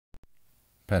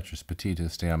Petrus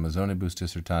Petitus de Amazonibus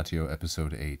Dissertatio,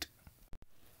 Episode 8.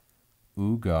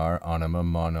 Ugar anima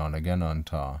monon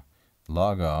agenonta,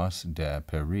 logos de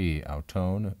peri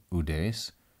auton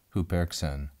udes,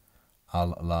 huperxen,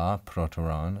 al la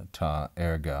protoron ta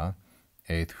erga,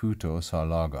 eth hutos ha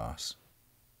logos.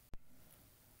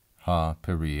 Ha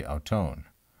peri auton,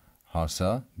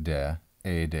 hasa de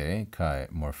ede kai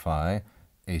morphai,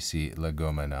 esi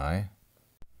legomenai,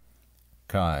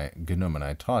 kai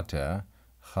genomenai taute,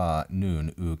 ha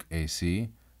nun uk esi,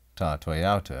 ta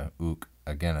toiauta uk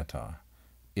agenata.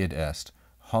 Id est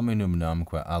hominum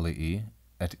namque alii,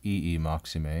 et ii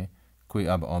maxime, qui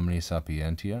ab omni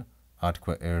sapientia,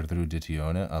 atque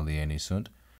eruditione alieni sunt,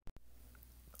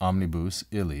 omnibus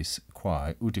illis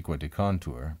quae utique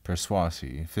decantur,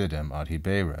 persuasi fidem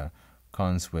adhibere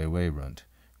consueverunt,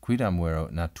 quidam vero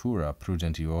natura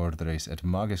prudentiordres et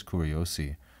magis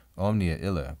curiosi, omnia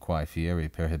illa quae fieri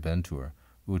perhibentur,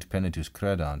 ut penitus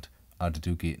credant,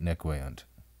 adduci nequeant.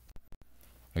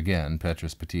 Again,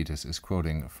 Petrus Petitus is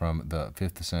quoting from the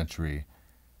 5th century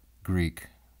Greek,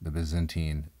 the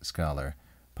Byzantine scholar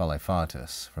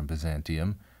Petrus from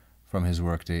Byzantium, from his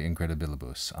work De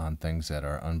Incredibilibus, on things that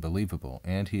are unbelievable,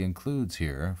 and he includes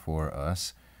here for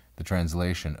us the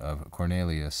translation of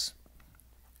Cornelius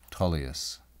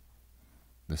Tullius.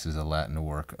 This is a Latin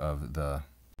work of the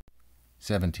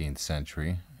 17th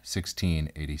century,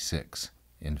 1686,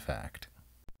 in fact.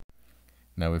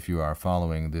 Now, if you are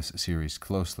following this series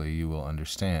closely, you will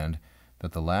understand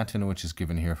that the Latin which is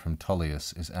given here from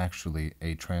Tullius is actually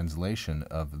a translation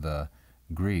of the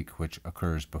Greek which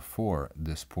occurs before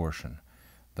this portion.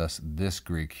 Thus, this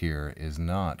Greek here is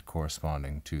not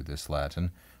corresponding to this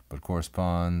Latin, but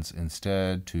corresponds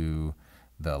instead to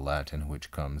the Latin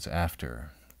which comes after.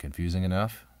 Confusing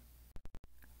enough?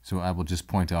 So I will just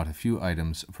point out a few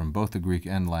items from both the Greek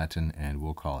and Latin, and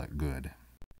we'll call it good.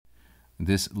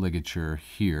 This ligature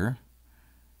here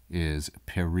is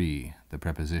peri, the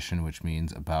preposition which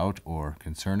means about or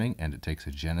concerning, and it takes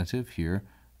a genitive here,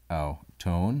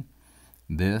 auton.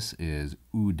 This is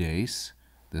udes.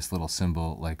 This little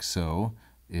symbol like so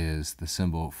is the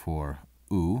symbol for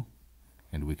u,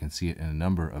 and we can see it in a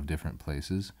number of different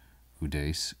places.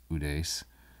 Udes, udes,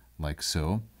 like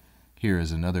so. Here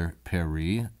is another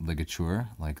peri ligature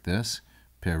like this,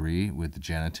 peri with the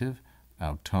genitive,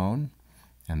 auton.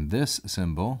 And this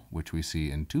symbol, which we see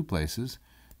in two places,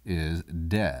 is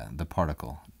de, the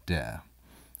particle de,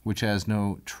 which has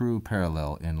no true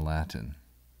parallel in Latin.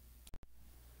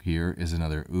 Here is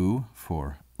another u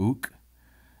for uk,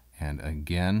 and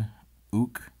again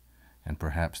uk, and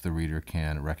perhaps the reader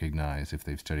can recognize, if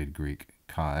they've studied Greek,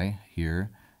 kai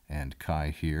here and kai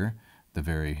here, the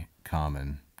very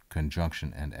common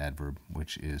conjunction and adverb,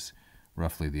 which is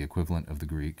roughly the equivalent of the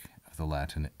Greek of the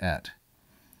Latin et.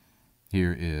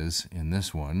 Here is, in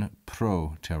this one,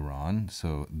 proteron,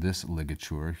 so this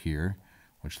ligature here,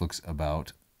 which looks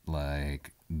about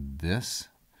like this,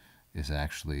 is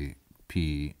actually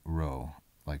p-ro,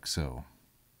 like so.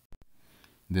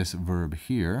 This verb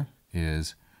here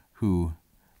is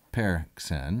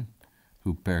huperxen,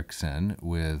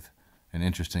 with an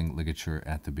interesting ligature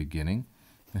at the beginning.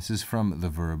 This is from the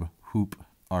verb hup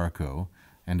archo,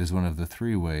 and is one of the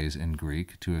three ways in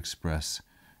Greek to express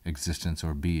existence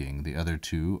or being. The other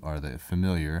two are the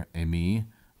familiar emi,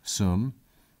 sum,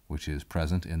 which is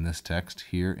present in this text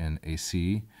here in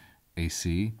ac,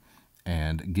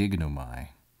 and gignomai,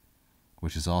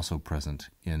 which is also present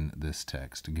in this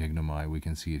text. Gignomai, we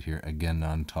can see it here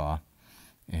agenanta,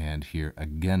 and here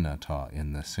agenata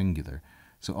in the singular.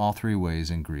 So all three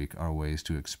ways in Greek are ways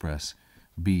to express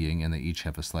being, and they each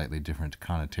have a slightly different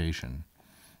connotation.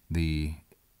 The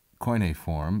koine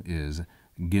form is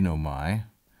ginomai.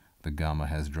 The gamma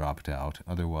has dropped out.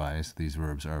 Otherwise, these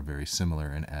verbs are very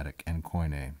similar in Attic and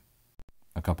Koine.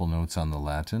 A couple notes on the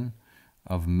Latin.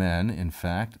 Of men, in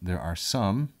fact, there are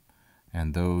some,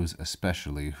 and those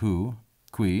especially who,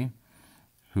 qui,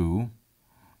 who,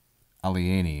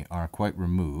 alieni, are quite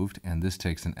removed, and this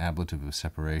takes an ablative of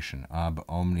separation, ab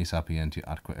omni sapienti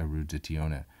atque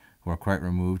eruditione, who are quite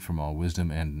removed from all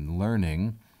wisdom and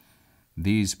learning.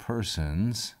 These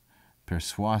persons,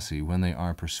 persuasi, when they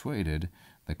are persuaded,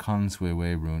 the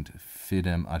consueverunt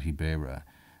fidem adhibere,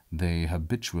 they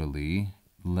habitually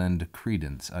lend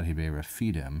credence, adhibere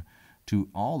fidem, to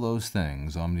all those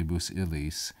things, omnibus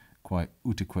illis, quae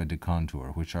utique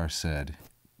decantur, which are said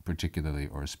particularly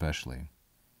or especially.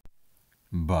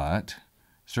 But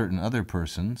certain other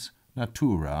persons,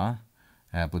 natura,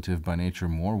 ablative by nature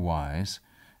more wise,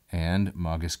 and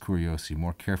magis curiosi,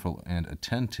 more careful and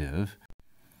attentive,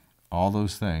 all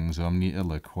those things, omni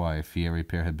illa quae fieri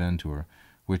perhibentur,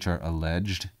 which are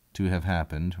alleged to have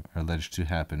happened, or alleged to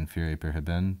happen, fere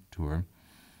perhabentur,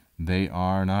 they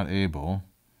are not able,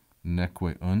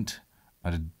 neque unt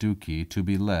adduci, to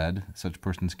be led, such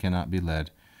persons cannot be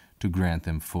led, to grant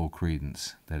them full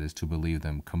credence, that is, to believe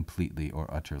them completely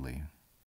or utterly.